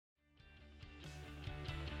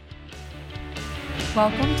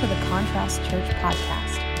Welcome to the Contrast Church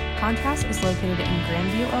podcast. Contrast is located in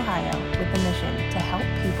Grandview, Ohio, with the mission to help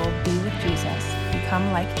people be with Jesus, become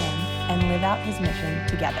like him, and live out his mission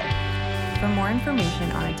together. For more information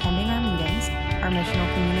on attending our meetings, our missional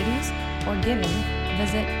communities, or giving,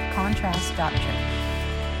 visit contrast.church.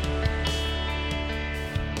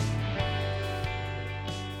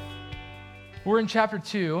 We're in chapter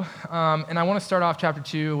 2, and I want to start off chapter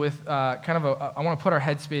 2 with I want to put our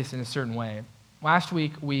headspace in a certain way. Last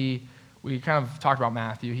week, we kind of talked about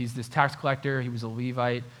Matthew. He's this tax collector. He was a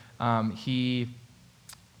Levite. He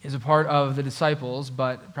is a part of the disciples,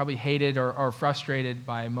 but probably hated or frustrated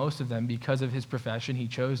by most of them because of his profession. He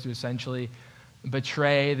chose to essentially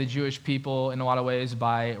betray the Jewish people in a lot of ways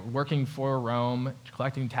by working for Rome,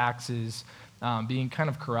 collecting taxes, being kind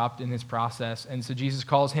of corrupt in his process. And so Jesus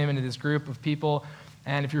calls him into this group of people.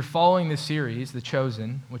 And if you're following this series, The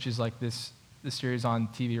Chosen, which is like this series on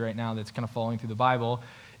TV right now that's kind of following through the Bible,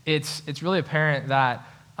 it's really apparent that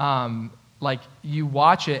you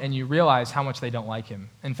watch it and you realize how much they don't like him.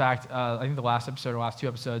 In fact, I think the last episode or last two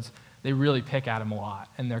episodes, they really pick at him a lot.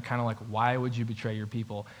 And they're kind of like, why would you betray your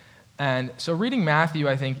people? And so reading Matthew,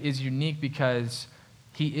 I think, is unique because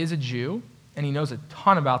he is a Jew, and he knows a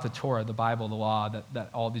ton about the Torah, the Bible, the law that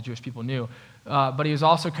all the Jewish people knew. But he was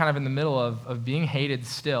also kind of in the middle of being hated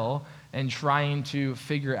still and trying to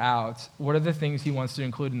figure out what are the things he wants to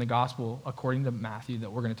include in the gospel according to Matthew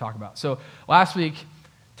that we're going to talk about. So last week,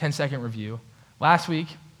 10-second review. Last week,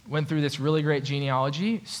 went through this really great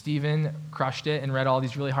genealogy. Stephen crushed it and read all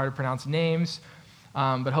these really hard to pronounce names.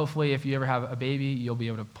 But hopefully, if you ever have a baby, you'll be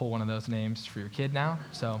able to pull one of those names for your kid now.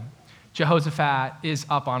 So Jehoshaphat is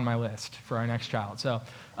up on my list for our next child. So,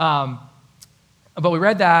 but we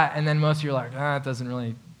read that, and then most of you are like, it doesn't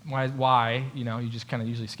really, why? You know, you just kind of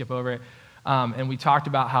usually skip over it. And we talked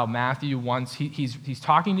about how Matthew he's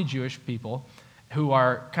talking to Jewish people who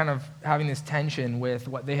are kind of having this tension with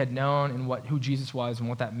what they had known and who Jesus was and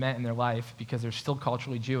what that meant in their life, because they're still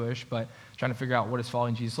culturally Jewish, but trying to figure out what does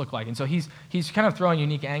following Jesus look like. And so he's kind of throwing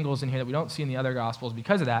unique angles in here that we don't see in the other Gospels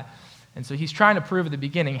because of that. And so he's trying to prove at the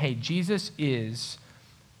beginning, hey, Jesus is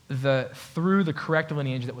through the correct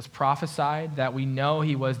lineage that was prophesied, that we know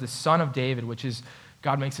he was the son of David, which is,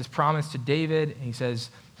 God makes this promise to David, and he says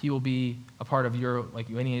he will be a part of your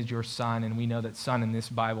lineage, your son, and we know that son in this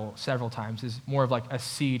Bible several times is more of like a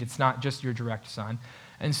seed. It's not just your direct son.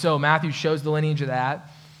 And so Matthew shows the lineage of that,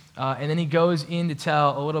 and then he goes in to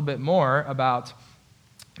tell a little bit more about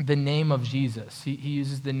the name of Jesus. He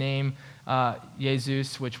uses the name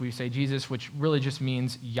Jesus, which we say Jesus, which really just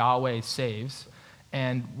means Yahweh saves.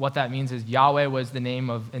 And what that means is Yahweh was the name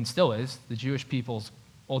of, and still is, the Jewish people's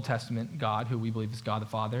Old Testament God, who we believe is God the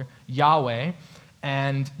Father. Yahweh,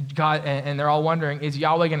 and God, and they're all wondering, is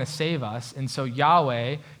Yahweh going to save us? And so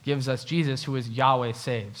Yahweh gives us Jesus, who is Yahweh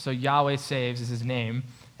saves. So Yahweh saves is his name,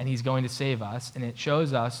 and he's going to save us. And it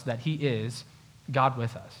shows us that he is God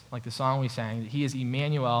with us. Like the song we sang, he is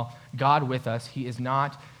Emmanuel, God with us. He is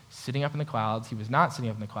not sitting up in the clouds. He was not sitting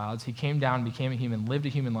up in the clouds. He came down, became a human, lived a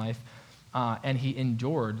human life, and he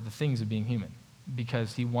endured the things of being human,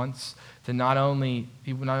 because he wants to not only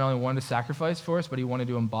wanted to sacrifice for us, but he wanted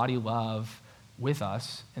to embody love with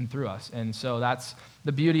us and through us. And so that's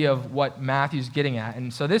the beauty of what Matthew's getting at.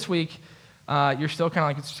 And so this week, you're still kind of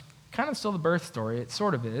like, it's kind of still the birth story. It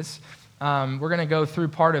sort of is. We're going to go through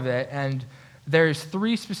part of it, and there's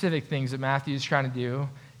three specific things that Matthew's trying to do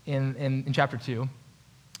in chapter 2.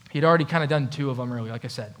 He'd already kind of done two of them earlier, like I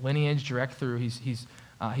said, lineage, direct through. He's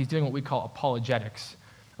doing what we call apologetics.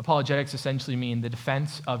 Apologetics essentially mean the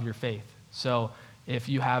defense of your faith. So if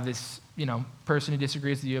you have this, person who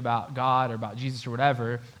disagrees with you about God or about Jesus or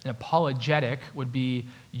whatever, an apologetic would be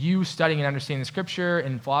you studying and understanding the Scripture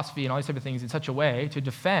and philosophy and all these type of things in such a way to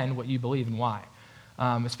defend what you believe and why.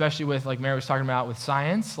 Especially with, like Mary was talking about, with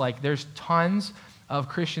science, like there's tons of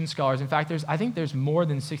Christian scholars. In fact, I think there's more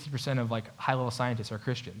than 60% of like high-level scientists are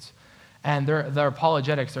Christians. And their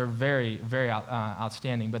apologetics are very, very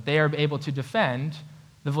outstanding, but they are able to defend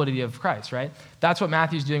the validity of Christ, right? That's what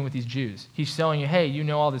Matthew's doing with these Jews. He's telling you, hey, you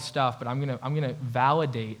know all this stuff, but I'm gonna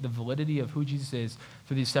validate the validity of who Jesus is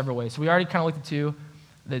through these several ways. So we already kind of looked at two,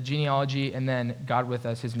 the genealogy, and then God with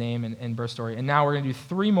us, his name and birth story. And now we're gonna do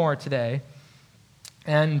three more today.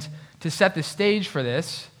 And to set the stage for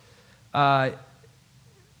this, I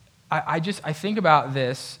think about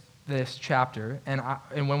this chapter,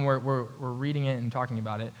 and when we're reading it and talking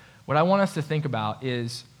about it, what I want us to think about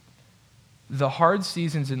is the hard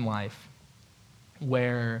seasons in life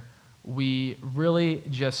where we really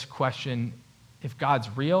just question if God's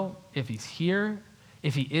real, if he's here,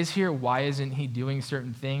 if he is here, why isn't he doing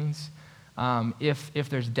certain things? if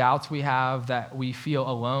there's doubts we have, that we feel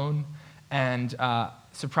alone. And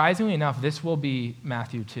surprisingly enough, this will be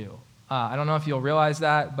Matthew 2. I don't know if you'll realize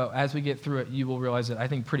that, but as we get through it, you will realize it, I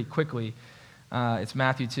think, pretty quickly. It's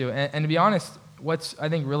Matthew 2. And to be honest, what's, I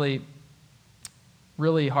think, really,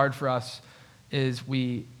 really hard for us is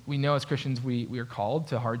we know as Christians we are called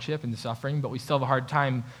to hardship and to suffering, but we still have a hard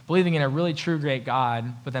time believing in a really true, great God,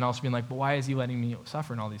 but then also being like, but why is he letting me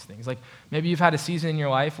suffer and all these things? Like, maybe you've had a season in your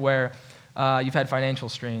life where you've had financial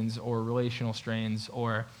strains or relational strains,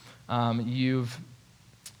 or you've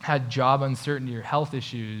had job uncertainty or health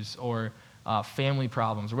issues or family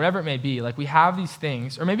problems or whatever it may be. Like, we have these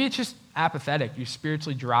things, or maybe it's just apathetic. You're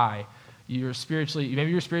spiritually dry. Maybe you're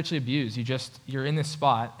spiritually abused. You're in this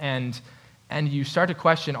spot, and you start to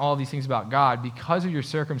question all of these things about God because of your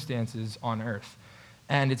circumstances on earth.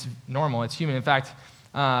 And it's normal. It's human. In fact,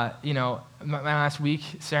 my last week,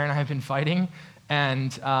 Sarah and I have been fighting,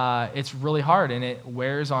 and it's really hard, and it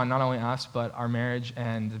wears on not only us, but our marriage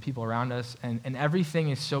and the people around us, and everything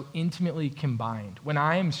is so intimately combined. When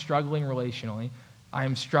I am struggling relationally, I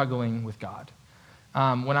am struggling with God.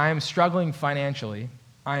 When I am struggling financially,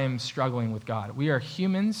 I am struggling with God. We are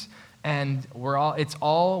humans, and it's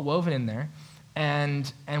all woven in there,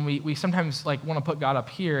 and we sometimes want to put God up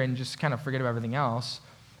here and just kind of forget about everything else,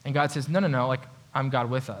 and God says, no, like, I'm God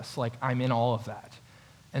with us, like, I'm in all of that.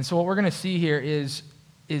 And so what we're going to see here is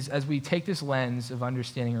as we take this lens of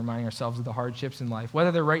understanding, reminding ourselves of the hardships in life, whether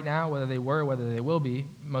they're right now, whether they were, whether they will be,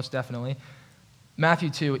 most definitely, Matthew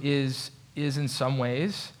 2 is in some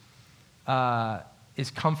ways is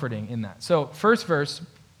comforting in that. So first verse,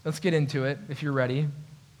 let's get into it if you're ready.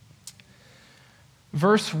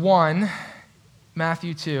 Verse 1,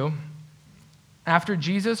 Matthew 2, after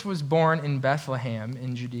Jesus was born in Bethlehem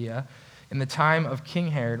in Judea, in the time of King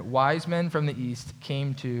Herod, wise men from the east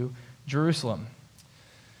came to Jerusalem.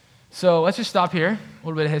 So let's just stop here. A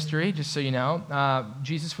little bit of history, just so you know.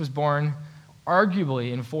 Jesus was born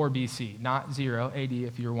arguably in 4 BC, not 0 AD,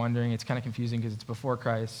 if you're wondering. It's kind of confusing because it's before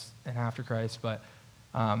Christ and after Christ, but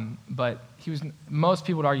most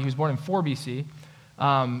people would argue he was born in 4 BC.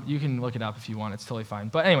 You can look it up if you want. It's totally fine.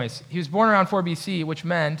 But anyways, he was born around 4 BC, which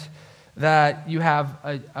meant that you have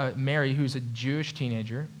a Mary, who's a Jewish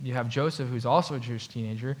teenager. You have Joseph, who's also a Jewish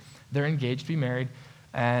teenager. They're engaged to be married,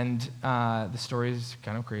 and the story is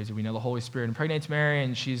kind of crazy. We know the Holy Spirit impregnates Mary,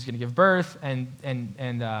 and she's going to give birth, and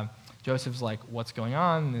Joseph's like, what's going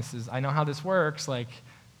on? I know how this works. Like,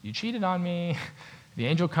 you cheated on me. The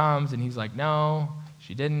angel comes, and he's like, no,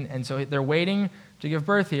 she didn't. And so they're waiting to give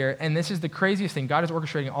birth here, and this is the craziest thing. God is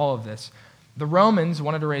orchestrating all of this. The Romans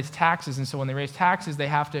wanted to raise taxes, and so when they raise taxes, they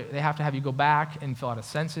have to have you go back and fill out a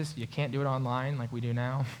census. You can't do it online like we do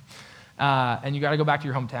now. And you got to go back to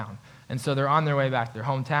your hometown. And so they're on their way back to their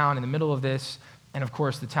hometown in the middle of this, and of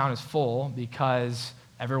course the town is full because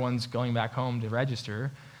everyone's going back home to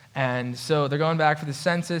register. And so they're going back for the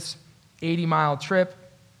census, 80-mile trip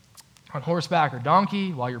on horseback or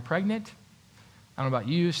donkey while you're pregnant. I don't know about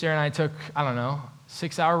you. Sarah and I took,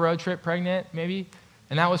 6-hour road trip pregnant, maybe.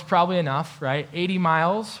 And that was probably enough, right? 80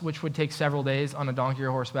 miles, which would take several days on a donkey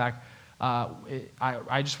or horseback. I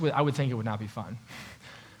would think it would not be fun.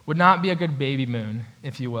 Would not be a good baby moon,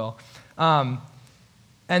 if you will. And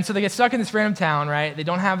so they get stuck in this random town, right? They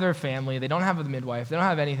don't have their family. They don't have a midwife. They don't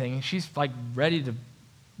have anything. She's like ready to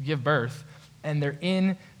give birth. And they're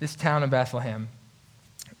in this town of Bethlehem.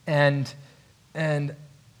 And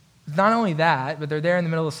not only that, but they're there in the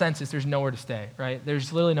middle of the census. There's nowhere to stay, right?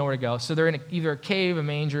 There's literally nowhere to go. So they're in either a cave, a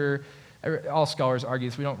manger. All scholars argue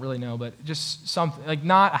this. We don't really know, but just something, like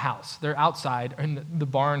not a house. They're outside in the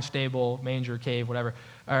barn, stable, manger, cave, whatever,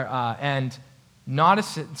 and not a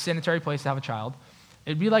sanitary place to have a child.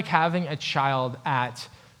 It'd be like having a child at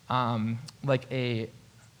like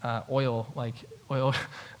oil,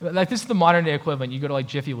 like this is the modern day equivalent. You go to like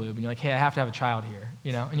Jiffy Lube, and you're like, hey, I have to have a child here,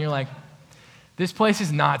 and you're like, this place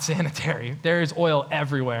is not sanitary. There is oil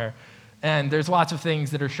everywhere, and there's lots of things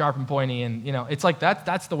that are sharp and pointy, and it's like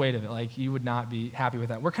that's the weight of it. Like, you would not be happy with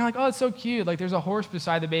that. We're kind of like, oh, it's so cute. Like, there's a horse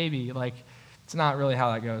beside the baby. Like, it's not really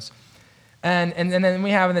how that goes. And then we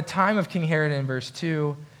have in the time of King Herod in verse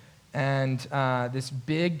 2, and this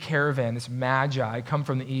big caravan, this magi, come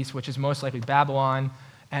from the east, which is most likely Babylon,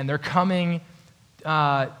 and they're coming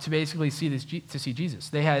to basically see Jesus.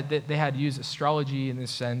 They had used astrology in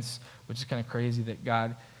this sense, which is kind of crazy that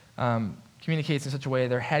God communicates in such a way.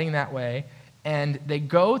 They're heading that way, and they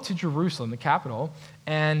go to Jerusalem, the capital,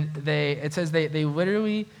 and it says they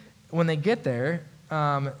literally, when they get there,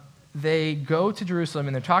 they go to Jerusalem,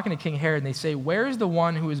 and they're talking to King Herod, and they say, where is the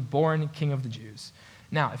one who is born King of the Jews?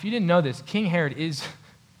 Now, if you didn't know this, King Herod is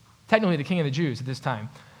technically the king of the Jews at this time.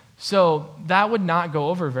 So that would not go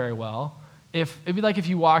over very well. It'd be like if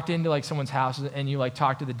you walked into like someone's house and you like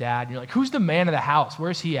talk to the dad, and you're like, who's the man of the house?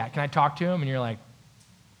 Where's he at? Can I talk to him? And you're like,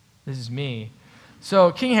 this is me.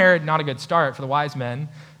 So King Herod, not a good start for the wise men.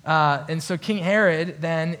 And so King Herod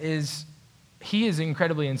then is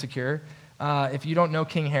incredibly insecure. If you don't know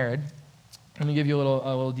King Herod, let me give you a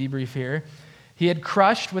little debrief here. He had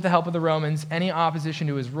crushed, with the help of the Romans, any opposition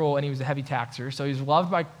to his rule, and he was a heavy taxer. So he was loved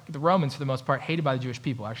by the Romans for the most part, hated by the Jewish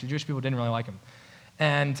people. Actually, the Jewish people didn't really like him.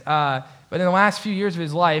 And but in the last few years of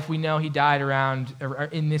his life, we know he died around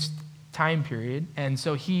in this time period, and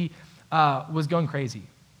so he was going crazy,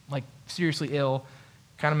 like seriously ill,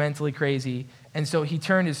 kind of mentally crazy. And so he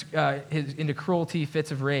turned his into cruelty, fits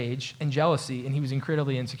of rage, and jealousy, and he was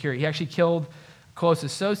incredibly insecure. He actually killed close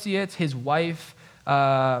associates, his wife,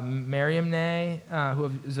 Mariamne,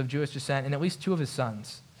 who is of Jewish descent, and at least 2 of his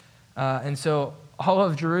sons. And so all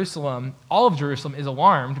of Jerusalem is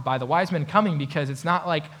alarmed by the wise men coming, because it's not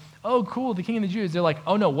like, oh, cool, the king of the Jews. They're like,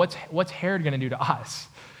 oh no, what's Herod going to do to us?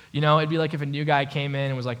 You know, it'd be like if a new guy came in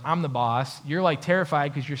and was like, I'm the boss. You're like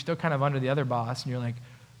terrified because you're still kind of under the other boss, and you're like,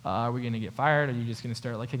 are we going to get fired? Are you just going to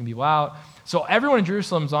start like kicking people out? So everyone in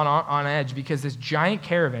Jerusalem's on edge, because this giant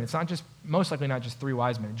caravan, it's not just, most likely not just 3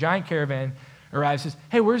 wise men, a giant caravan arrives and says,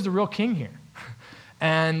 hey, where's the real king here?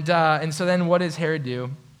 And so then what does Herod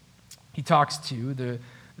do? He talks to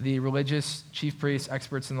the religious chief priests,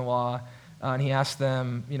 experts in the law, and he asks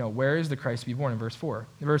them, where is the Christ to be born in verse 4?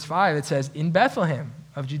 In verse 5, it says, in Bethlehem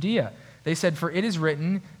of Judea. They said, for it is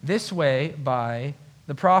written this way by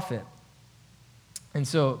the prophet. And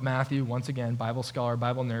so Matthew, once again, Bible scholar,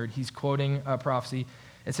 Bible nerd, he's quoting a prophecy.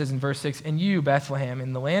 It says in verse 6, and you, Bethlehem,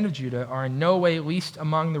 in the land of Judah, are in no way least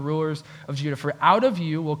among the rulers of Judah, for out of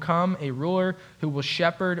you will come a ruler who will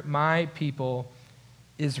shepherd my people,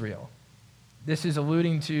 Israel. This is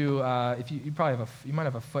alluding to, you might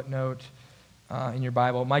have a footnote in your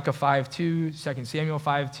Bible, Micah 5:2, 2 Samuel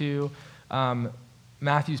 5:2.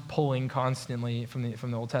 Matthew's pulling constantly from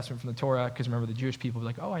the Old Testament, from the Torah, because remember the Jewish people were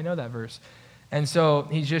like, oh, I know that verse. And so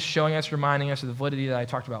he's just showing us, reminding us of the validity that I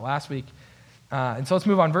talked about last week. And so let's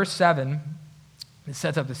move on. Verse 7, it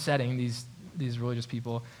sets up the setting, these religious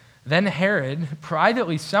people. Then Herod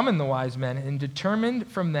privately summoned the wise men and determined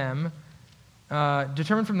from them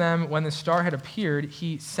when the star had appeared,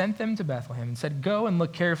 he sent them to Bethlehem and said, go and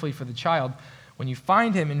look carefully for the child. When you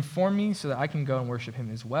find him, inform me so that I can go and worship him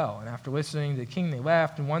as well. And after listening to the king, they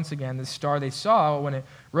left. And once again, the star they saw, when it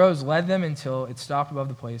rose, led them until it stopped above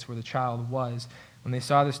the place where the child was. When they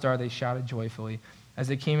saw the star, they shouted joyfully. As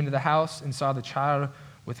they came into the house and saw the child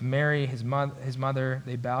with Mary, his mother,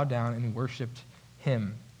 they bowed down and worshipped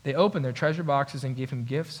him. They opened their treasure boxes and gave him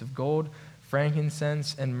gifts of gold,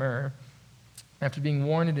 frankincense, and myrrh. After being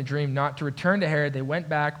warned in a dream not to return to Herod, they went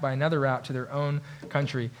back by another route to their own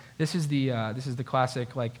country. This is the classic,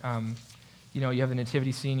 you have the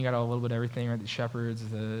nativity scene, you got a little bit of everything, right? The shepherds,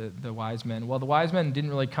 the wise men. Well, the wise men didn't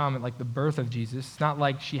really come at the birth of Jesus. It's not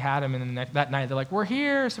like she had him, and that night they're like, we're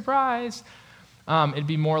here, surprise. It'd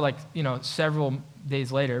be more like, several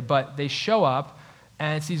days later. But they show up,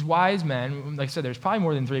 and it's these wise men. Like I said, there's probably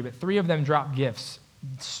more than 3, but 3 of them drop gifts,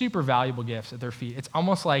 super valuable gifts at their feet. It's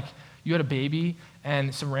almost like you had a baby,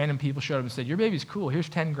 and some random people showed up and said, your baby's cool, here's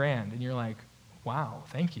 $10,000. And you're like, wow,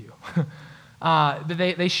 thank you. But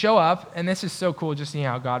they show up, and this is so cool, just seeing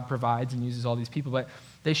how God provides and uses all these people. But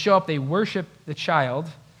they show up, they worship the child,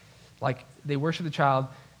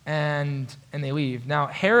 and they leave. Now,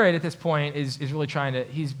 Herod at this point is really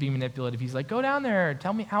he's being manipulative. He's like, go down there,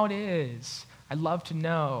 tell me how it is. I'd love to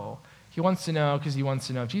know. He wants to know because he wants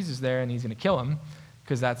to know if Jesus is there, and he's going to kill him,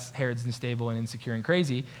 because that's Herod's unstable and insecure and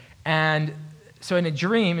crazy. And so in a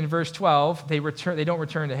dream, in verse 12, they don't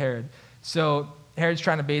return to Herod. So Herod's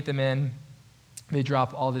trying to bait them in. They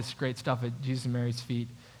drop all this great stuff at Jesus and Mary's feet.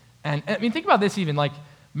 And I mean, think about this even, like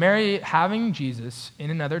Mary having Jesus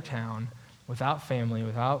in another town, without family,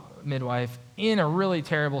 without midwife, in a really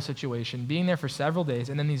terrible situation, being there for several days,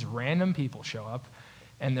 and then these random people show up,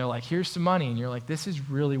 and they're like, here's some money, and you're like, this is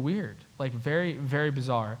really weird, like very, very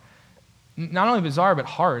bizarre. Not only bizarre, but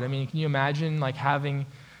hard. I mean, can you imagine having,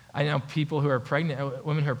 I know people who are pregnant,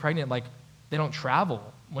 women who are pregnant, they don't travel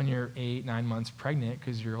when you're 8, 9 months pregnant,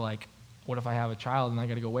 because you're like, what if I have a child and I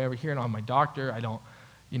got to go way over here and I don't have my doctor?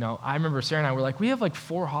 I remember Sarah and I were like, we have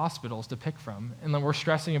 4 hospitals to pick from, and then we're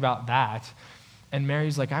stressing about that. And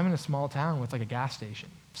Mary's like, I'm in a small town with a gas station.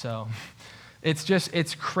 So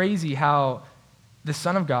it's crazy how the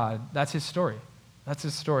Son of God, that's his story. That's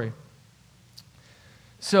his story.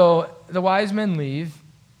 So the wise men leave,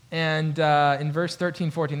 and in verse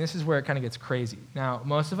 13, 14, this is where it kind of gets crazy. Now,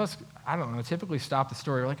 most of us, I don't know, typically stop the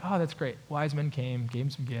story. We're like, oh, that's great. Wise men came, gave him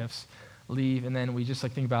some gifts, leave, and then we just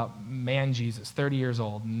like think about man Jesus, 30 years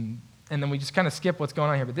old, and then we just kind of skip what's going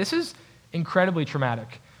on here. But this is incredibly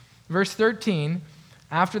traumatic. Verse 13,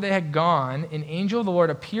 after they had gone, an angel of the Lord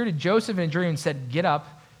appeared to Joseph in a dream and said, get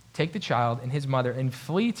up, take the child and his mother, and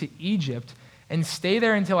flee to Egypt, and stay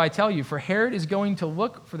there until I tell you, for Herod is going to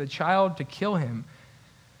look for the child to kill him.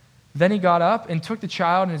 Then he got up and took the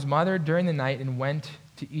child and his mother during the night and went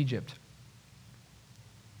to Egypt.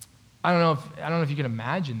 I don't know if you can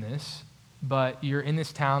imagine this, but you're in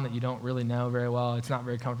this town that you don't really know very well. It's not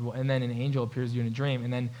very comfortable. And then an angel appears to you in a dream,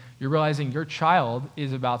 and then you're realizing your child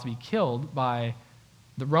is about to be killed by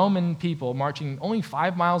the Roman people marching only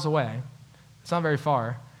 5 miles away. It's not very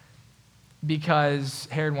far, because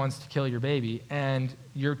Herod wants to kill your baby, and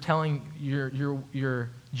you're telling your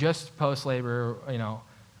just post-labor,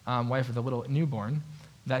 wife with a little newborn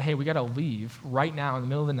that, hey, we got to leave right now in the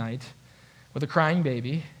middle of the night with a crying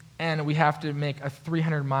baby, and we have to make a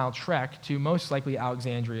 300-mile trek to most likely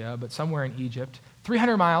Alexandria, but somewhere in Egypt.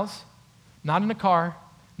 300 miles, not in a car,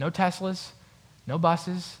 no Teslas, no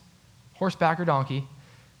buses, horseback or donkey.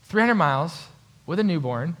 300 miles with a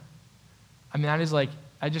newborn. I mean, that is like,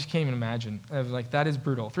 I just can't even imagine. I was like, that is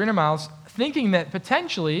brutal. 300 miles, thinking that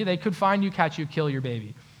potentially they could find you, catch you, kill your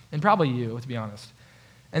baby. And probably you, to be honest.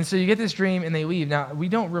 And so you get this dream and they leave. Now, we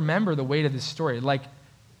don't remember the weight of this story. Like,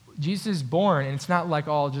 Jesus is born, and it's not like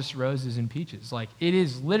all just roses and peaches. Like, it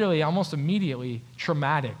is literally almost immediately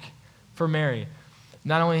traumatic for Mary.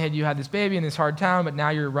 Not only had you had this baby in this hard town, but now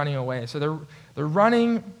you're running away. So they're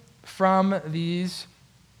running from these,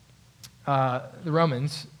 the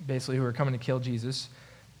Romans, basically, who are coming to kill Jesus.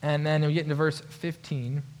 And then we get into verse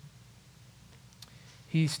 15.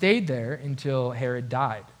 He stayed there until Herod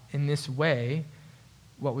died. In this way,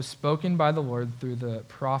 what was spoken by the Lord through the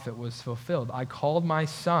prophet was fulfilled. I called my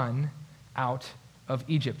son out of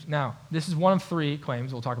Egypt. Now, this is one of 3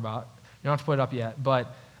 claims we'll talk about. You don't have to put it up yet,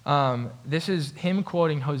 but this is him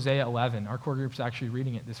quoting Hosea 11. Our core group's actually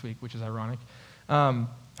reading it this week, which is ironic.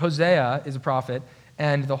 Hosea is a prophet,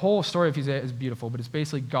 and the whole story of Hosea is beautiful, but it's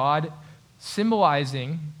basically God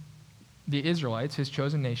symbolizing the Israelites, his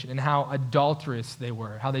chosen nation, and how adulterous they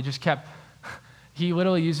were, how they just kept... He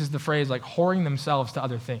literally uses the phrase like whoring themselves to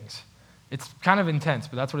other things. It's kind of intense,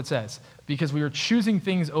 but that's what it says. Because we were choosing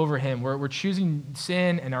things over him. We're choosing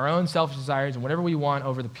sin and our own selfish desires and whatever we want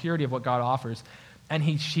over the purity of what God offers. And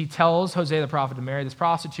he tells Hosea the prophet to marry this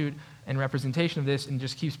prostitute in representation of this, and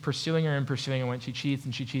just keeps pursuing her and pursuing her when she cheats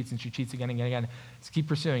and she cheats and she cheats again and again and again. Just keep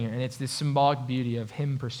pursuing her. And it's this symbolic beauty of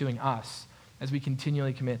him pursuing us as we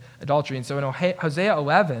continually commit adultery. And so in Hosea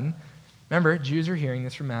 11, remember, Jews are hearing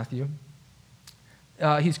this from Matthew.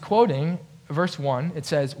 He's quoting verse 1. It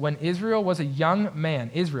says, when Israel was a young man,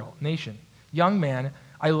 Israel, nation, young man,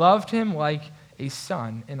 I loved him like a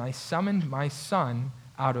son, and I summoned my son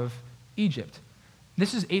out of Egypt.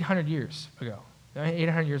 This is 800 years ago,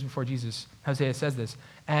 800 years before Jesus. Hosea says this.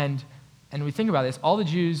 And we think about this, all the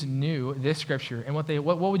Jews knew this scripture, and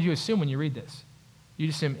what would you assume when you read this? You'd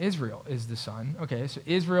assume Israel is the son. Okay, so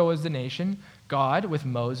Israel is the nation. God, with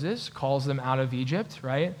Moses, calls them out of Egypt,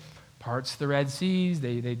 right? Parts the Red Seas.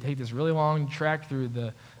 They take this really long trek through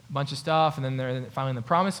the bunch of stuff, and then they're finally in the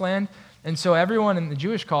Promised Land. And so everyone in the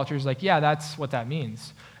Jewish culture is like, yeah, that's what that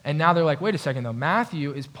means. And now they're like, wait a second, though.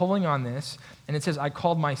 Matthew is pulling on this, and it says, I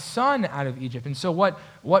called my son out of Egypt. And so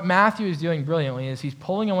what Matthew is doing brilliantly is he's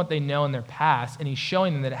pulling on what they know in their past, and he's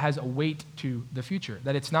showing them that it has a weight to the future,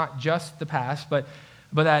 that it's not just the past, but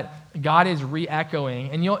that God is re-echoing.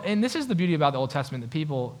 And this is the beauty about the Old Testament, that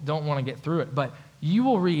people don't want to get through it, but you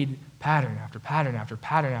will read pattern after pattern after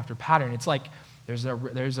pattern after pattern. It's like there's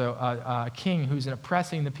a king who's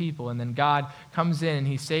oppressing the people, and then God comes in and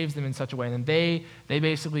he saves them in such a way, and then they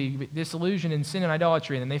basically disillusion in sin and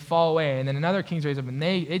idolatry, and then they fall away, and then another king's raised up, and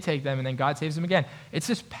they take them, and then God saves them again. It's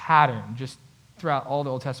this pattern just throughout all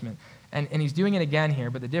the Old Testament. And he's doing it again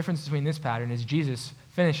here, but the difference between this pattern is Jesus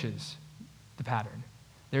finishes the pattern.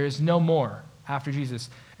 There is no more after Jesus.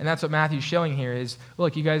 And that's what Matthew's showing here is,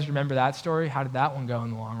 look, you guys remember that story? How did that one go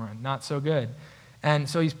in the long run? Not so good. And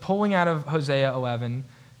so he's pulling out of Hosea 11,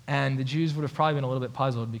 and the Jews would have probably been a little bit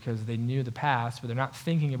puzzled because they knew the past, but they're not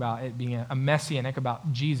thinking about it being a messianic,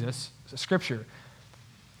 about Jesus, Scripture.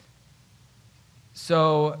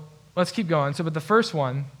 So let's keep going. But the first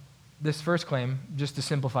one, this first claim, just to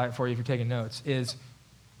simplify it for you if you're taking notes, is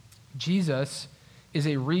Jesus is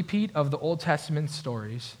a repeat of the Old Testament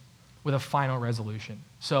stories with a final resolution.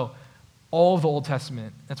 So all of the Old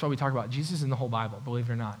Testament, that's why we talk about Jesus in the whole Bible, believe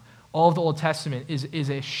it or not. All of the Old Testament is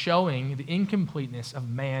a showing the incompleteness of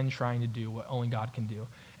man trying to do what only God can do.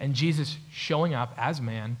 And Jesus showing up as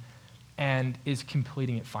man and is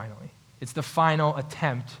completing it finally. It's the final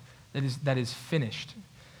attempt that is finished.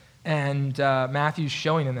 And Matthew's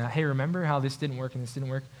showing them that, hey, remember how this didn't work and this didn't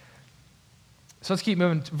work? So let's keep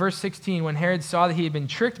moving. Verse 16, when Herod saw that he had been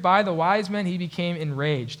tricked by the wise men, he became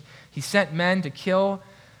enraged. He sent men to kill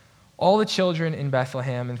all the children in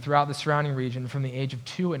Bethlehem and throughout the surrounding region from the age of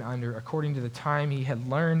 2 and under, according to the time he had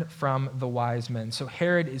learned from the wise men. So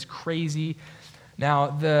Herod is crazy. Now,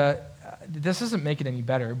 this doesn't make it any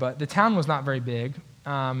better, but the town was not very big.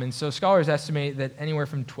 And so scholars estimate that anywhere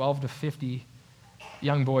from 12 to 50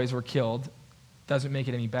 young boys were killed. Doesn't make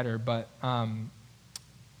it any better, but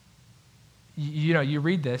you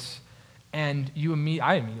read this, and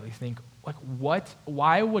I immediately think, like, what?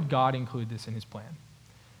 Why would God include this in his plan?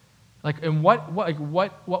 Like, and what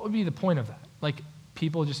would be the point of that? Like,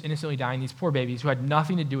 people just innocently dying, these poor babies who had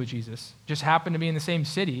nothing to do with Jesus, just happened to be in the same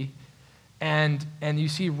city, and you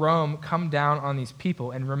see Rome come down on these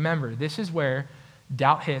people. And remember, this is where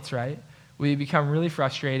doubt hits, right? We become really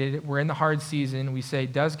frustrated. We're in the hard season. We say,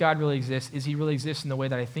 does God really exist? Is he really exist in the way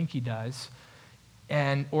that I think he does?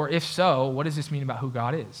 Or if so, what does this mean about who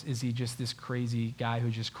God is? Is he just this crazy guy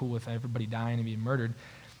who's just cool with everybody dying and being murdered?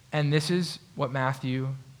 And this is what Matthew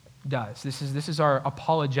does. This is our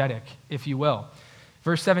apologetic, if you will.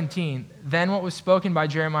 Verse 17, then what was spoken by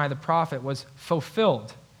Jeremiah the prophet was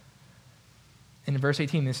fulfilled. In verse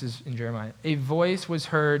 18, this is in Jeremiah. A voice was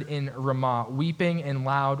heard in Ramah, weeping and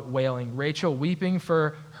loud wailing. Rachel weeping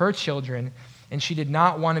for her children, and she did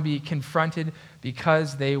not want to be confronted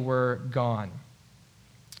because they were gone.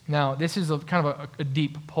 Now, this is kind of a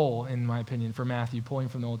deep pull, in my opinion, for Matthew, pulling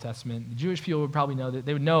from the Old Testament. The Jewish people would probably know that.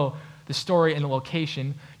 They would know the story and the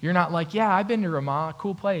location. You're not like, yeah, I've been to Ramah,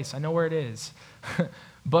 cool place, I know where it is.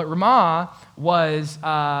 But Ramah was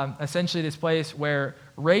essentially this place where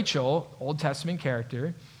Rachel, Old Testament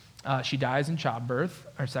character, she dies in childbirth,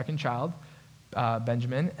 her second child,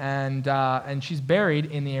 Benjamin, and she's buried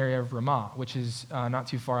in the area of Ramah, which is not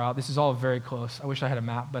too far out. This is all very close. I wish I had a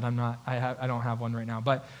map, but I don't have one right now.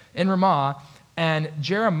 But in Ramah, and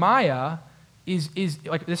Jeremiah is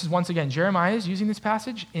like, this is once again, Jeremiah is using this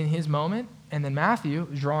passage in his moment, and then Matthew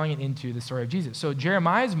is drawing it into the story of Jesus. So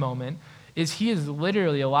Jeremiah's moment is he is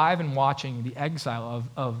literally alive and watching the exile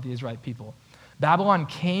of the Israelite people. Babylon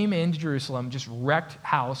came into Jerusalem, just wrecked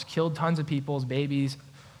house, killed tons of people's babies,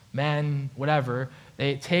 men, whatever.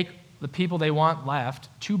 They take the people they want left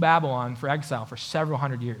to Babylon for exile for several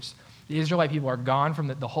hundred years. The Israelite people are gone from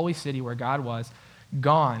the holy city where God was,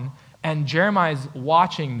 gone. And Jeremiah is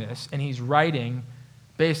watching this, and he's writing,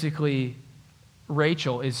 basically,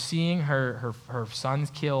 Rachel is seeing her sons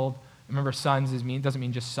killed. Remember, sons doesn't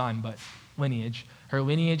mean just son, but lineage. Her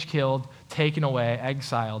lineage killed, taken away,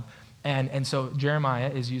 exiled. And so Jeremiah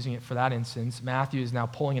is using it for that instance. Matthew is now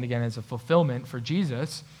pulling it again as a fulfillment for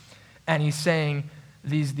Jesus. And he's saying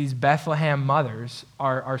these Bethlehem mothers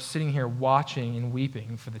are sitting here watching and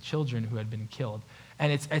weeping for the children who had been killed.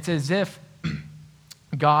 And it's as if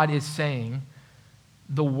God is saying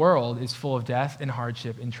the world is full of death and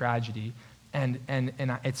hardship and tragedy, and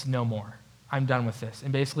it's no more. I'm done with this.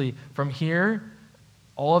 And basically from here,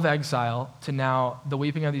 all of exile to now the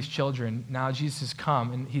weeping of these children, now Jesus has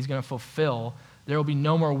come and he's going to fulfill. There will be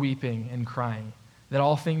no more weeping and crying, that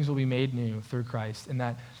all things will be made new through Christ, and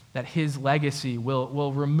that his legacy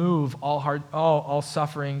will remove all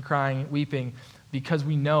suffering, crying, weeping, because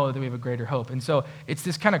we know that we have a greater hope. And so it's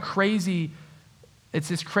this crazy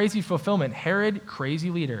fulfillment. Herod,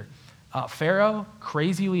 crazy leader. Pharaoh,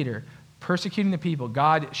 crazy leader. Persecuting the people.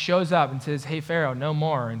 God shows up and says, hey, Pharaoh, no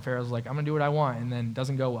more. And Pharaoh's like, I'm going to do what I want, and then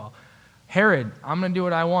doesn't go well. Herod, I'm going to do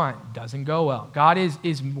what I want. Doesn't go well. God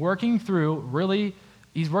is working through,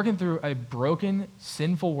 he's working through a broken,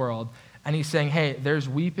 sinful world, and he's saying, hey, there's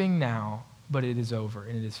weeping now, but it is over,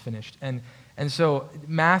 and it is finished. And so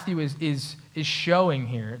Matthew is showing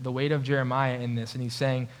here the weight of Jeremiah in this, and he's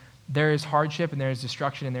saying there is hardship, and there is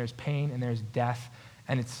destruction, and there's pain, and there's death,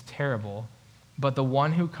 and it's terrible. But the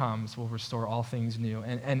one who comes will restore all things new.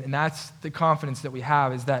 And that's the confidence that we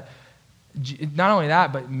have, is that not only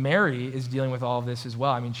that, but Mary is dealing with all of this as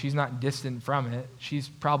well. I mean, she's not distant from it. She's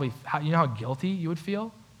probably, you know how guilty you would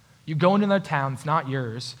feel? You go into another town, it's not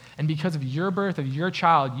yours, and because of your birth of your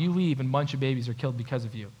child, you leave and a bunch of babies are killed because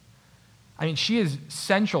of you. I mean, she is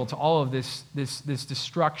central to all of this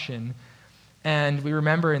destruction. And we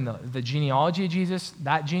remember in the genealogy of Jesus,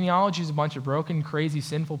 that genealogy is a bunch of broken, crazy,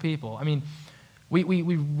 sinful people. I mean,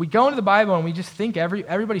 we go into the Bible and we just think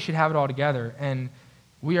everybody should have it all together, and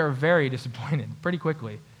we are very disappointed pretty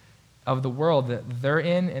quickly of the world that they're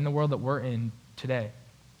in and the world that we're in today.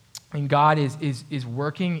 And God is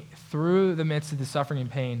working through the midst of the suffering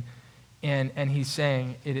and pain and he's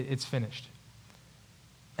saying it's finished.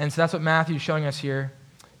 And so that's what Matthew's showing us here.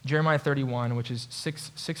 Jeremiah 31, which is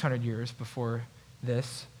 600 years before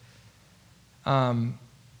this.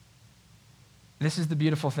 This is the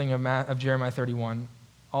beautiful thing of Jeremiah 31.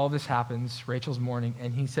 All this happens, Rachel's mourning,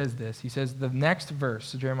 and he says this. He says the next verse,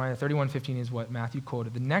 so Jeremiah 31:15 is what Matthew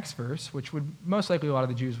quoted. The next verse, which would most likely a lot of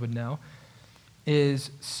the Jews would know, is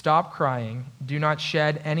stop crying, do not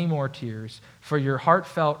shed any more tears, for your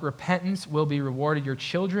heartfelt repentance will be rewarded. Your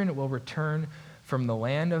children will return from the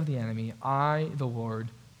land of the enemy. I, the Lord,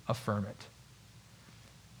 affirm it.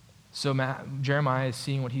 So Jeremiah is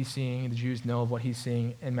seeing what he's seeing. The Jews know of what he's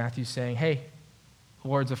seeing. And Matthew's saying, hey, the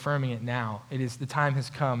Lord's affirming it now. The time has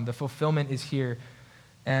come. The fulfillment is here.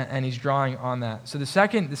 And he's drawing on that. So the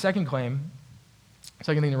second claim,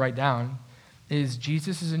 second thing to write down, is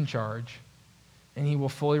Jesus is in charge. And he will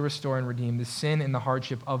fully restore and redeem the sin and the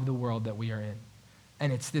hardship of the world that we are in.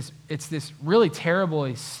 And it's this really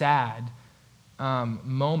terribly sad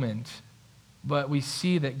moment. But we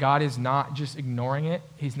see that God is not just ignoring it.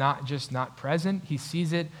 He's not just not present. He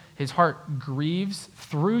sees it. His heart grieves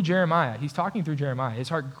through Jeremiah. He's talking through Jeremiah. His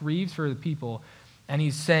heart grieves for the people. And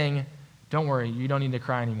he's saying, don't worry, you don't need to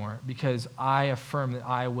cry anymore because I affirm that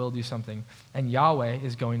I will do something. And Yahweh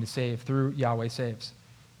is going to save through Yahweh saves.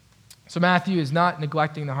 So Matthew is not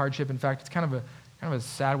neglecting the hardship. In fact, it's kind of a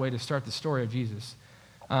sad way to start the story of Jesus.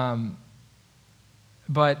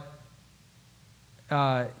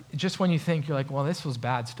 Just when you think, you're like, well, this was a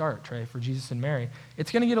bad start, Trey, for Jesus and Mary,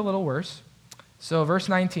 it's going to get a little worse. So verse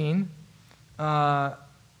 19,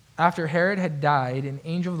 after Herod had died, an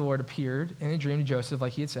angel of the Lord appeared in a dream to Joseph,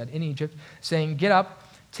 like he had said, in Egypt, saying, get up,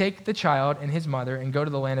 take the child and his mother, and go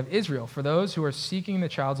to the land of Israel, for those who are seeking the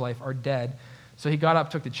child's life are dead. So he got up,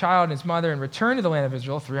 took the child and his mother, and returned to the land of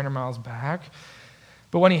Israel, 300 miles back.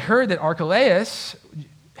 But when he heard that Archelaus,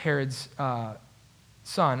 Herod's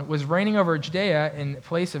son, was reigning over Judea in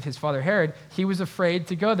place of his father Herod, he was afraid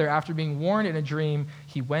to go there. After being warned in a dream,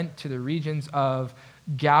 he went to the regions of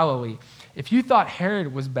Galilee. If you thought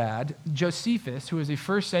Herod was bad, Josephus, who was a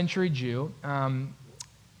first century Jew,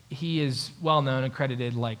 he is well known and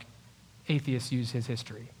credited, like atheists use his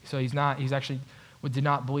history. So he's actually did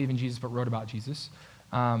not believe in Jesus but wrote about Jesus.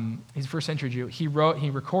 He's a first century Jew. He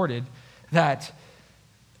recorded that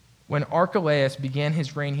when Archelaus began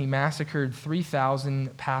his reign, he massacred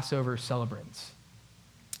 3,000 Passover celebrants.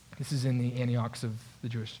 This is in the Antiochs of the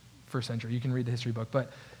Jewish first century. You can read the history book.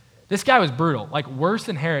 But this guy was brutal, like worse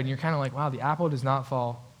than Herod. And you're kind of like, wow, the apple does not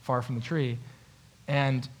fall far from the tree.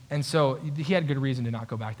 And so he had good reason to not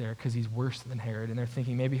go back there because he's worse than Herod. And they're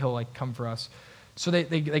thinking maybe he'll come for us. So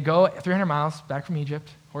they go 300 miles back from Egypt,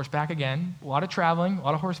 horseback again, a lot of traveling, a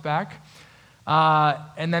lot of horseback.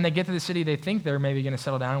 And then they get to the city they think they're maybe going to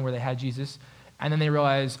settle down where they had Jesus. And then they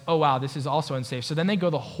realize, oh, wow, this is also unsafe. So then they go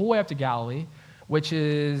the whole way up to Galilee, which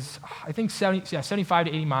is, I think, 75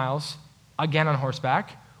 to 80 miles, again on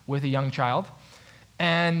horseback with a young child.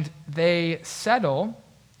 And they settle,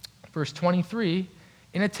 verse 23,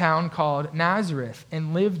 in a town called Nazareth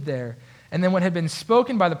and lived there. And then what had been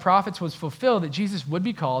spoken by the prophets was fulfilled, that Jesus would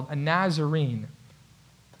be called a Nazarene.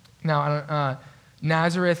 Now,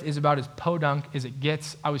 Nazareth is about as podunk as it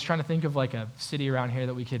gets. I was trying to think of like a city around here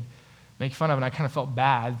that we could make fun of, and I kind of felt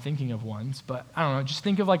bad thinking of ones. But I don't know, just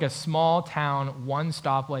think of like a small town, one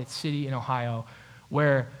stoplight city in Ohio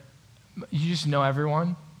where you just know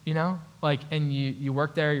everyone, you know? And you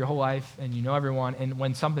work there your whole life, and you know everyone, and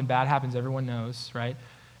when something bad happens, everyone knows, right?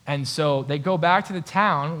 And so they go back to the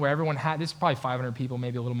town where everyone this is probably 500 people,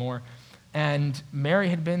 maybe a little more, and Mary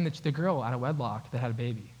had been the girl out of wedlock that had a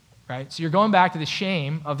baby, right? So you're going back to the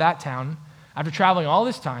shame of that town after traveling all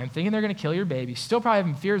this time, thinking they're going to kill your baby, still probably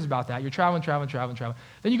having fears about that. You're traveling.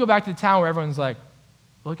 Then you go back to the town where everyone's like,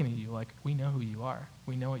 looking at you like, we know who you are.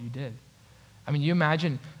 We know what you did. I mean, you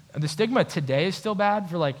imagine, the stigma today is still bad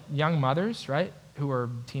for like young mothers, right, who are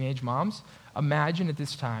teenage moms. Imagine at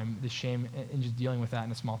this time the shame in just dealing with that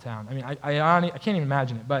in a small town. I mean, I can't even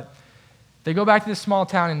imagine it. But they go back to this small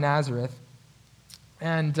town in Nazareth,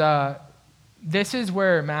 and this is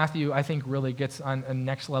where Matthew, I think, really gets on a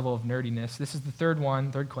next level of nerdiness. This is the third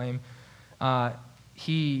claim.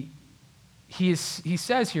 He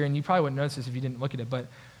says here, and you probably wouldn't notice this if you didn't look at it, but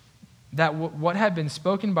that what had been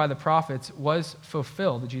spoken by the prophets was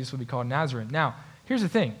fulfilled, that Jesus would be called Nazarene. Now, here's the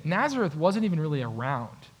thing. Nazareth wasn't even really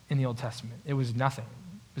around in the Old Testament. It was nothing.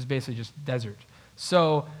 It was basically just desert.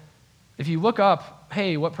 So if you look up,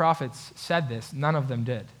 hey, what prophets said this? None of them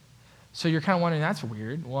did. So you're kind of wondering, that's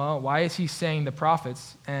weird. Well, why is he saying the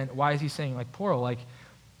prophets, and why is he saying like plural? Like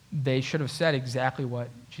they should have said exactly what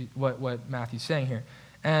Matthew's saying here.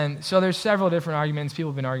 And so there's several different arguments.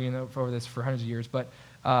 People have been arguing over this for hundreds of years, but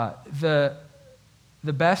the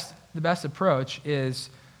best approach is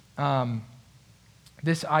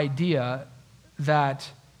this idea that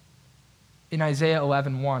in Isaiah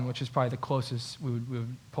 11:1, which is probably the closest we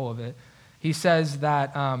would pull of it, he says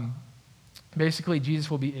that basically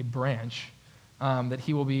Jesus will be a branch, that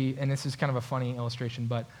he will be, and this is kind of a funny illustration,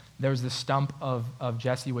 but there was the stump of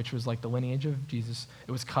Jesse, which was like the lineage of Jesus.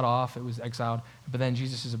 It was cut off, it was exiled, but then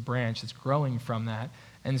Jesus is a branch that's growing from that.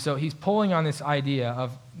 And so he's pulling on this idea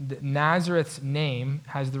of Nazareth's name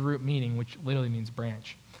has the root meaning, which literally means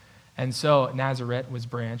branch. And so Nazareth was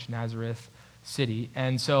branch, Nazareth, city.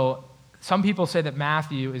 And so some people say that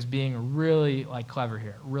Matthew is being really like clever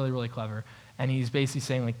here, really, really clever. And he's basically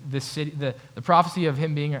saying like this city, the prophecy of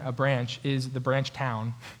him being a branch is the branch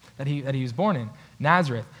town that he was born in,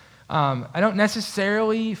 Nazareth. I don't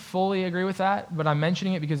necessarily fully agree with that, but I'm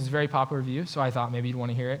mentioning it because it's a very popular view, so I thought maybe you'd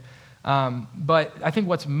want to hear it. But I think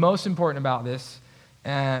what's most important about this,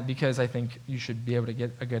 because I think you should be able to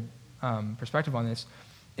get a good perspective on this,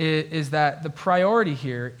 is that the priority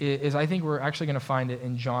here is I think we're actually going to find it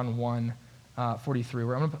in John 1:43,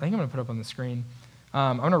 where I think I'm going to put up on the screen.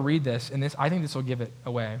 I'm going to read this, and I think this will give it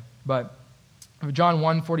away. But John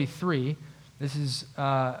 1:43, this is,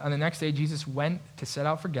 on the next day, Jesus went to set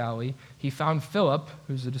out for Galilee. He found Philip,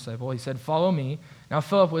 who's a disciple. He said, "Follow me." Now,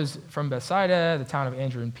 Philip was from Bethsaida, the town of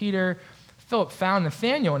Andrew and Peter. Philip found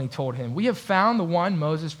Nathanael, and he told him, "We have found the one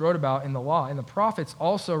Moses wrote about in the law, and the prophets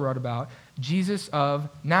also wrote about, Jesus of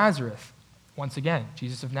Nazareth." Once again,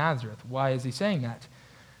 Jesus of Nazareth. Why is he saying that?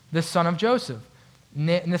 "The son of Joseph."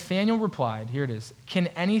 Nathanael replied, here it is, "Can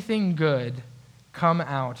anything good come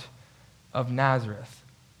out of Nazareth?"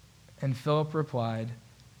 And Philip replied,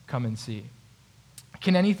 "Come and see."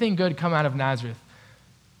 Can anything good come out of Nazareth?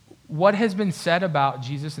 What has been said about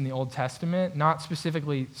Jesus in the Old Testament, not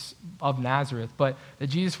specifically of Nazareth, but that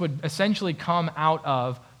Jesus would essentially come out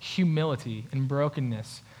of humility and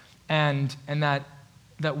brokenness, and that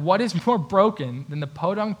what is more broken than the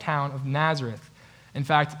podunk town of Nazareth? In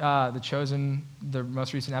fact, The Chosen, the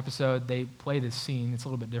most recent episode, they play this scene. It's a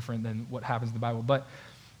little bit different than what happens in the Bible, but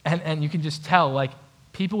and you can just tell, like,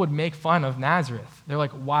 people would make fun of Nazareth. They're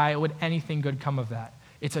like, why would anything good come of that?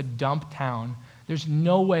 It's a dump town. There's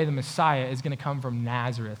no way the Messiah is going to come from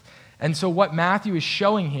Nazareth. And so what Matthew is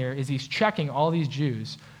showing here is he's checking all these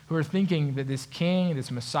Jews who are thinking that this king,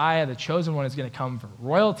 this Messiah, the chosen one, is going to come from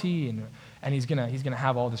royalty, and he's going to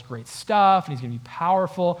have all this great stuff, and he's going to be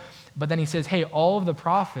powerful. But then he says, hey, all of the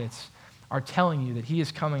prophets are telling you that he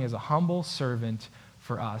is coming as a humble servant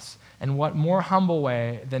for us. And what more humble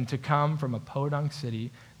way than to come from a podunk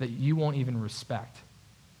city that you won't even respect?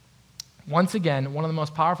 Once again, one of the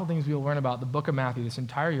most powerful things we will learn about the book of Matthew this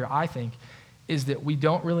entire year, I think, is that we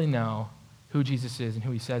don't really know who Jesus is and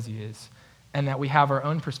who he says he is, and that we have our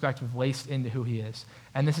own perspective laced into who he is.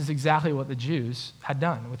 And this is exactly what the Jews had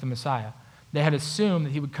done with the Messiah. They had assumed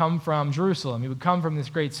that he would come from Jerusalem. He would come from this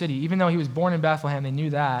great city. Even though he was born in Bethlehem, they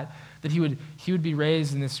knew that he would be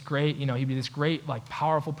raised in this great, he'd be this great, like,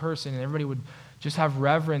 powerful person, and everybody would just have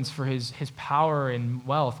reverence for his power and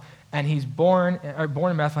wealth. And he's born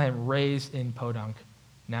in Bethlehem, raised in podunk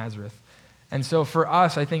Nazareth. And so for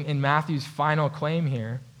us, I think in Matthew's final claim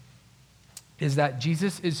here is that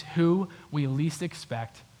Jesus is who we least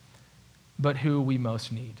expect, but who we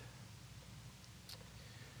most need.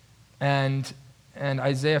 And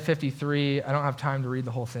Isaiah 53, I don't have time to read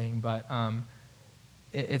the whole thing, but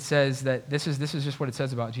it says that this is just what it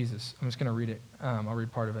says about Jesus. I'm just going to read it. I'll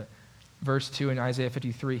read part of it. Verse 2 in Isaiah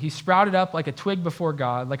 53, "He sprouted up like a twig before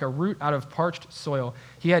God, like a root out of parched soil.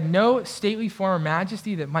 He had no stately form or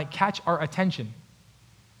majesty that might catch our attention."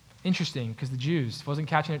 Interesting, because the Jews wasn't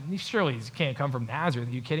catching it. Surely he can't come from Nazareth.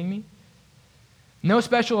 Are you kidding me? "No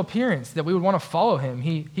special appearance that we would want to follow him.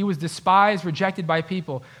 He was despised, rejected by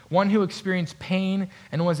people, one who experienced pain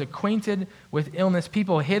and was acquainted with illness.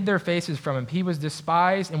 People hid their faces from him. He was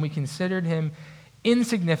despised, and we considered him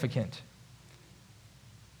insignificant."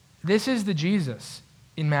 This is the Jesus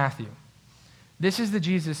in Matthew. This is the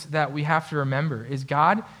Jesus that we have to remember, is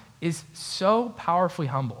God is so powerfully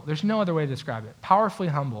humble. There's no other way to describe it. Powerfully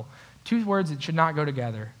humble. Two words that should not go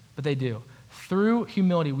together, but they do. Through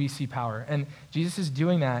humility, we see power. And Jesus is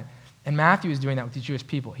doing that, and Matthew is doing that with the Jewish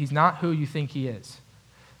people. He's not who you think he is.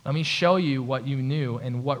 Let me show you what you knew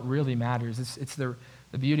and what really matters. It's the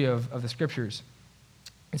beauty of the scriptures.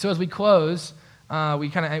 And so as we close, we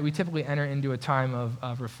typically enter into a time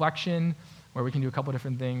of reflection where we can do a couple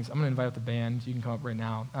different things. I'm going to invite up the band. You can come up right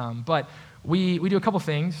now. But we do a couple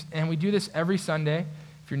things, and we do this every Sunday.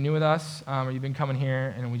 If you're new with us, or you've been coming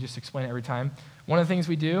here, and we just explain it every time. One of the things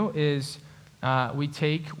we do is we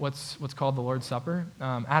take what's called the Lord's Supper.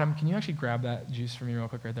 Adam, can you actually grab that juice for me real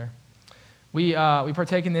quick right there? We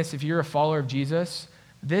partake in this. If you're a follower of Jesus,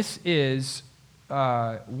 this is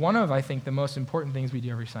one of, I think, the most important things we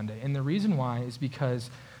do every Sunday. And the reason why is because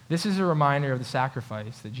this is a reminder of the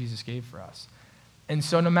sacrifice that Jesus gave for us. And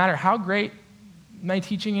so no matter how great my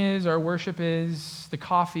teaching is, our worship is, the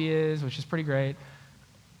coffee is, which is pretty great,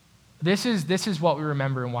 this is what we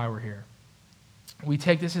remember and why we're here. We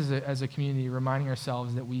take this as a community, reminding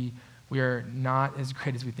ourselves that we are not as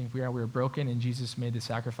great as we think we are. We are broken, and Jesus made the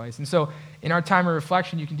sacrifice. And so in our time of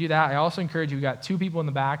reflection, you can do that. I also encourage you, we've got 2 people in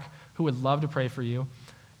the back who would love to pray for you.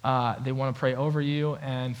 They want to pray over you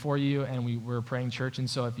and for you, and we're praying church. And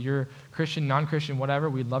so if you're Christian, non-Christian, whatever,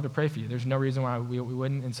 we'd love to pray for you. There's no reason why we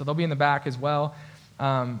wouldn't. And so they'll be in the back as well.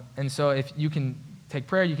 And so if you can take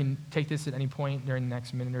prayer, you can take this at any point during the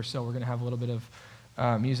next minute or so. We're going to have a little bit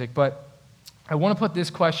of music. But I want to put this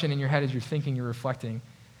question in your head as you're thinking, you're reflecting.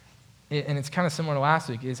 And it's kind of similar to last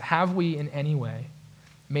week, is have we in any way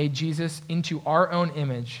made Jesus into our own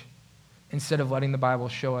image instead of letting the Bible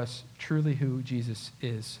show us truly who Jesus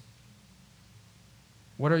is?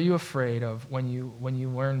 What are you afraid of when you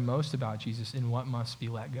learn most about Jesus and what must be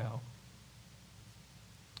let go?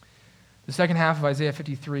 The second half of Isaiah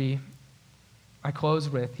 53, I close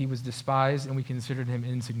with, he was despised and we considered him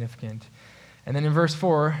insignificant. And then in verse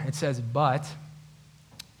 4, it says, but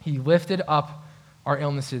he lifted up our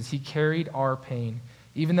illnesses. He carried our pain.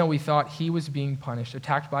 Even though we thought he was being punished,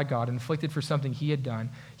 attacked by God, inflicted for something he had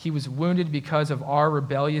done, he was wounded because of our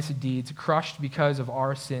rebellious deeds, crushed because of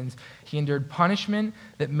our sins. He endured punishment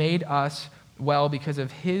that made us well. Because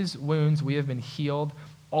of his wounds, we have been healed.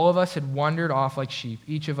 All of us had wandered off like sheep.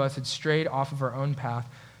 Each of us had strayed off of our own path.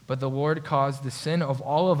 But the Lord caused the sin of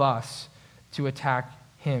all of us to attack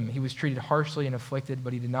him. He was treated harshly and afflicted,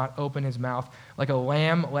 but he did not open his mouth. Like a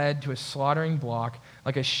lamb led to a slaughtering block,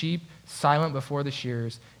 like a sheep silent before the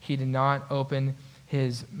shearers, he did not open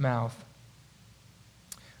his mouth.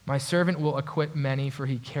 My servant will acquit many, for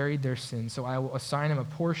he carried their sins. So I will assign him a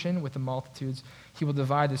portion with the multitudes. He will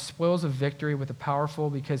divide the spoils of victory with the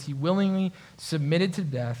powerful, because he willingly submitted to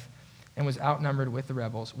death and was outnumbered with the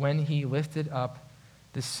rebels, when he lifted up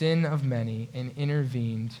the sin of many and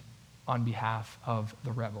intervened on behalf of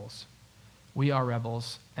the rebels. We are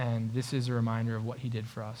rebels, and this is a reminder of what he did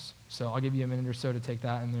for us. So I'll give you a minute or so to take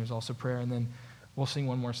that, and there's also prayer, and then we'll sing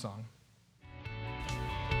one more song.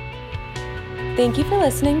 Thank you for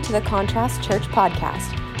listening to the Contrast Church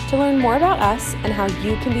podcast. To learn more about us and how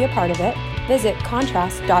you can be a part of it, visit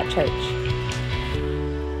contrast.church.